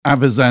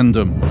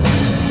Avisendum.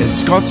 In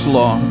Scots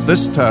law,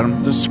 this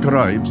term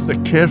describes the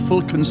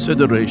careful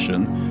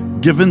consideration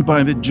given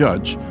by the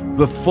judge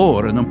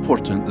before an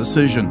important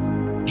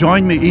decision.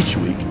 Join me each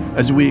week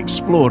as we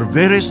explore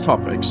various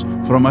topics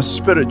from a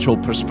spiritual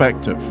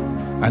perspective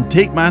and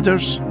take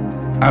matters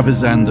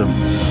avisendum.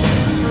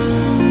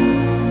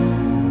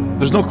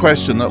 There's no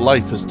question that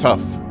life is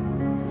tough.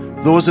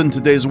 Those in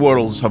today's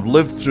world have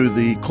lived through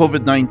the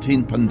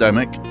COVID-19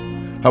 pandemic,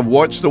 have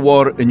watched the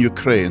war in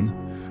Ukraine,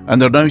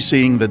 and are now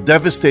seeing the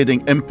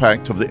devastating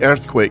impact of the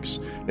earthquakes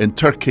in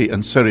Turkey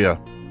and Syria.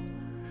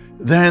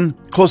 Then,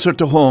 closer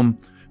to home,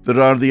 there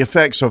are the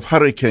effects of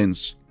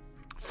hurricanes,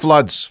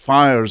 floods,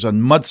 fires,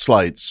 and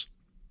mudslides.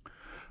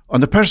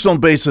 On a personal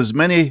basis,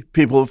 many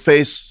people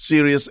face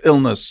serious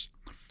illness,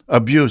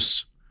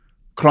 abuse,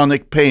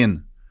 chronic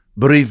pain,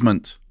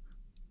 bereavement,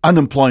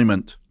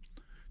 unemployment,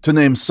 to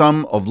name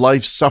some of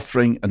life's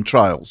suffering and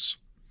trials.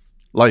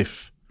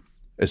 Life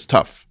is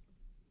tough.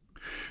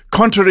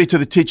 Contrary to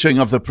the teaching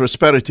of the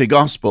prosperity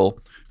gospel,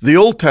 the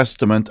Old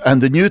Testament and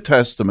the New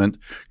Testament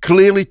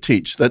clearly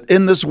teach that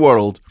in this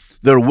world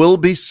there will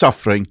be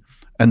suffering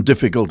and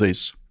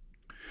difficulties.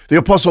 The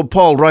Apostle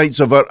Paul writes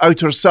of our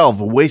outer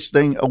self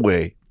wasting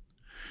away.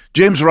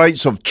 James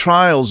writes of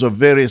trials of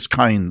various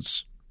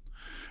kinds.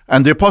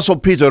 And the Apostle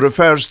Peter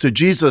refers to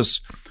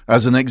Jesus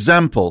as an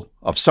example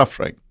of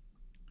suffering.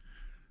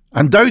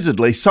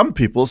 Undoubtedly, some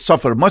people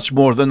suffer much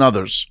more than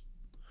others.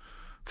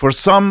 For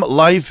some,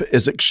 life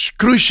is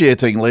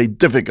excruciatingly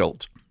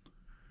difficult,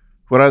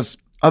 whereas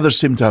others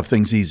seem to have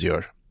things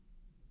easier.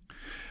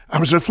 I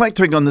was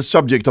reflecting on the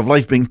subject of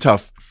life being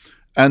tough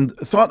and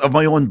thought of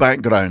my own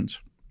background.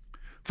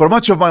 For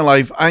much of my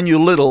life, I knew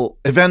little,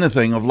 if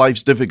anything, of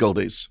life's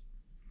difficulties.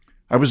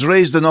 I was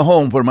raised in a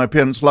home where my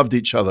parents loved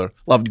each other,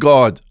 loved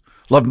God,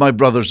 loved my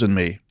brothers and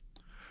me.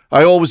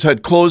 I always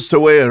had clothes to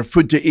wear,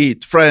 food to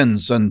eat,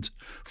 friends, and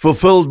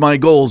fulfilled my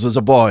goals as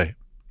a boy.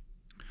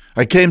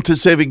 I came to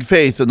saving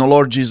faith in the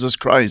Lord Jesus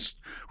Christ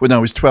when I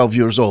was 12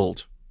 years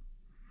old.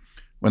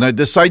 When I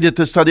decided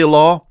to study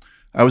law,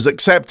 I was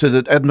accepted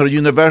at Edinburgh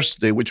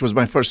University, which was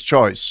my first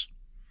choice.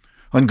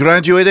 On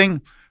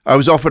graduating, I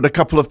was offered a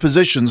couple of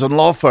positions in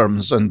law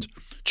firms and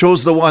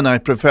chose the one I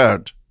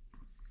preferred.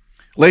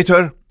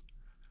 Later,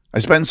 I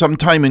spent some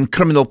time in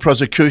criminal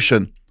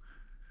prosecution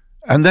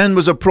and then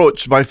was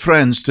approached by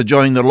friends to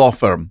join their law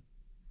firm.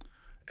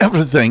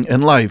 Everything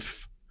in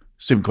life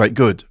seemed quite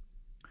good.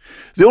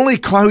 The only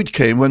cloud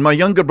came when my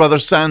younger brother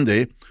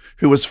Sandy,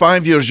 who was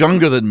 5 years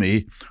younger than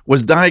me,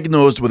 was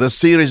diagnosed with a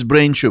serious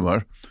brain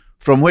tumour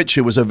from which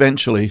he was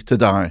eventually to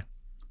die.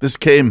 This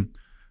came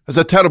as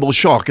a terrible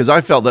shock, as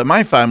I felt that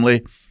my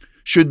family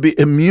should be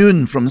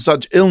immune from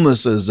such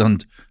illnesses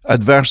and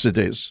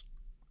adversities.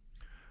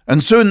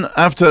 And soon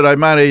after I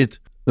married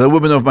the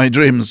woman of my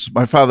dreams,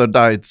 my father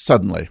died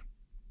suddenly.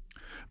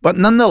 But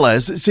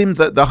nonetheless, it seemed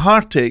that the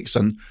heartaches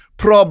and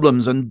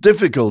problems and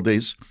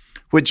difficulties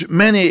which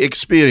many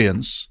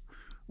experience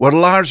were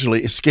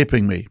largely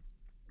escaping me.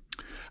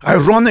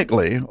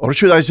 Ironically, or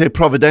should I say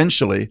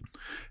providentially,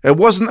 it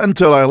wasn't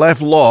until I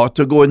left law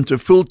to go into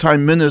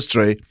full-time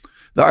ministry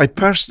that I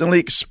personally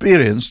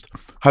experienced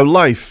how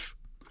life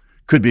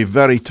could be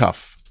very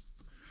tough.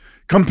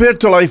 Compared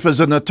to life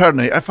as an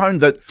attorney, I found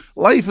that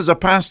life as a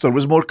pastor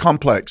was more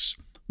complex,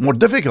 more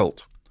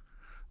difficult,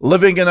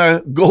 living in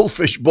a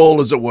goldfish bowl,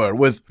 as it were,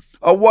 with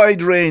a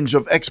wide range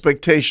of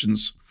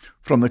expectations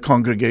from the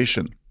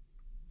congregation.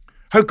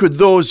 How could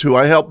those who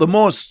I help the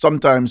most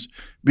sometimes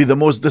be the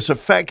most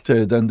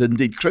disaffected and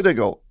indeed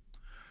critical?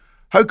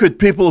 How could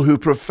people who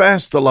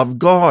profess to love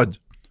God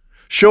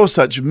show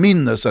such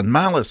meanness and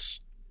malice?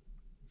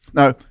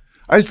 Now,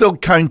 I still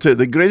count it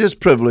the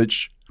greatest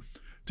privilege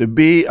to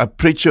be a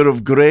preacher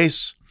of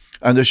grace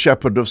and a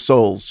shepherd of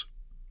souls.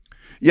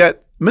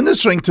 Yet,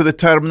 ministering to the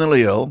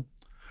terminally ill,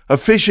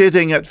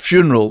 officiating at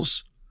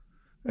funerals,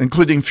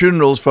 including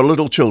funerals for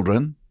little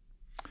children,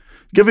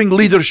 giving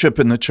leadership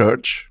in the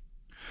church,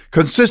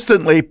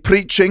 consistently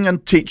preaching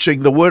and teaching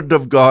the Word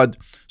of God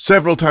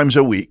several times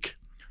a week,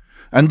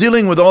 and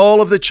dealing with all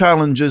of the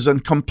challenges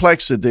and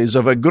complexities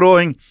of a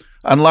growing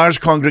and large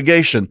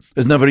congregation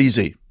is never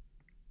easy.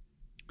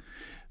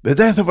 The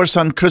death of our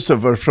son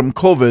Christopher from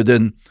COVID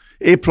in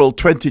April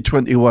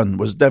 2021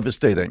 was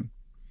devastating.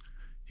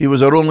 He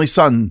was our only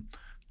son,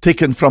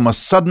 taken from us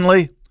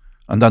suddenly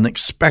and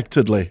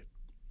unexpectedly.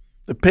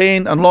 The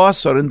pain and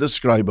loss are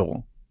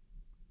indescribable.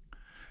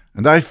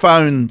 And I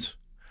found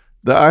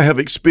that I have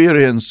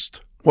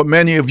experienced what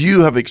many of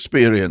you have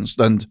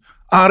experienced and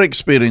are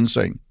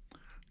experiencing,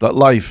 that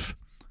life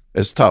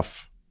is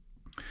tough.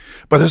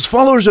 But as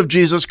followers of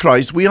Jesus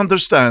Christ, we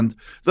understand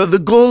that the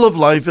goal of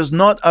life is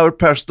not our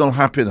personal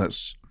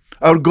happiness.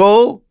 Our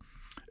goal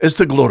is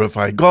to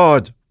glorify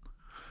God.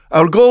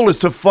 Our goal is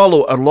to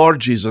follow our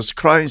Lord Jesus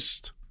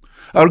Christ.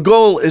 Our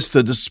goal is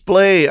to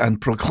display and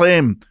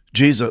proclaim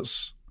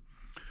Jesus.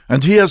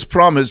 And He has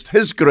promised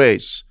His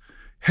grace,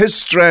 His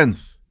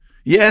strength,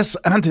 yes,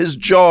 and His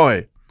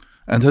joy,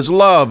 and His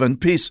love and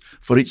peace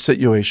for each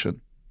situation.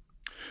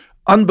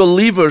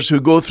 Unbelievers who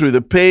go through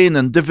the pain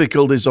and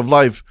difficulties of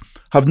life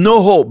have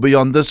no hope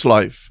beyond this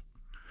life.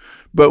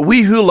 But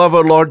we who love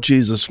our Lord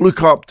Jesus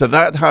look up to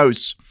that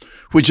house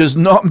which is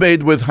not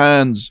made with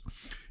hands,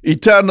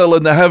 eternal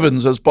in the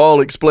heavens, as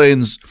Paul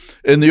explains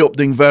in the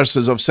opening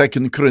verses of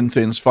 2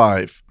 Corinthians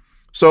 5.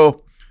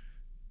 So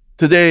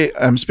today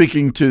I'm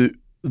speaking to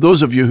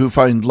those of you who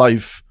find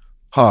life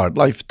hard,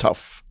 life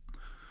tough,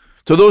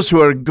 to those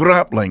who are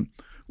grappling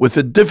with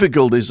the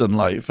difficulties in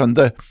life and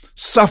the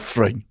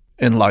suffering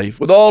in life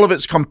with all of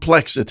its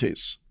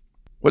complexities.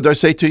 What do I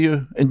say to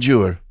you?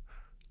 Endure.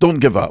 Don't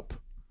give up.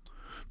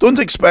 Don't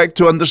expect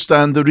to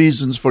understand the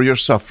reasons for your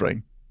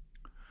suffering.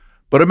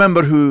 But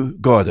remember who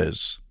God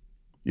is.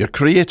 Your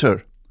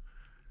Creator,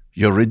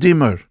 your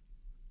Redeemer,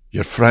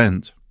 your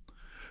friend.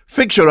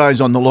 Fix your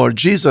eyes on the Lord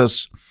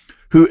Jesus,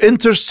 who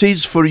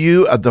intercedes for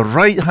you at the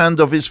right hand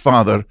of his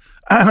Father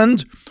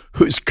and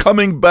who is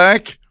coming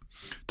back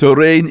to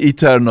reign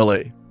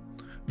eternally.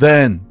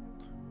 Then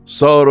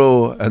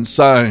sorrow and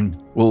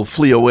sighing will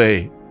flee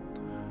away,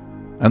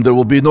 and there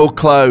will be no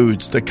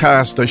clouds to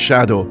cast a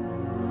shadow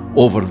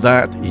over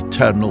that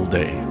eternal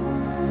day.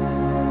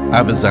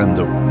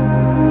 Avizandum.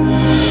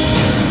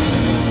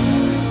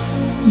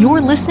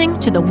 You're listening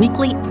to the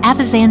weekly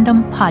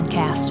Avizandum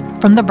podcast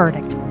from The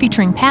Verdict,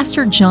 featuring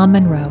Pastor John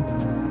Monroe.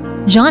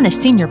 John is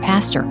senior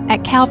pastor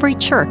at Calvary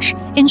Church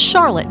in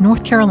Charlotte,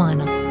 North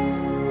Carolina.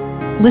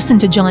 Listen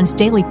to John's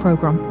daily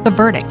program, The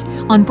Verdict,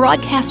 on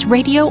broadcast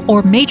radio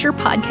or major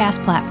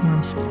podcast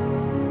platforms.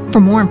 For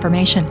more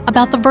information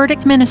about The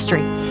Verdict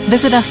Ministry,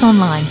 visit us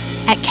online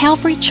at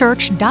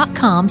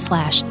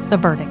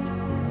calvarychurch.com/theverdict.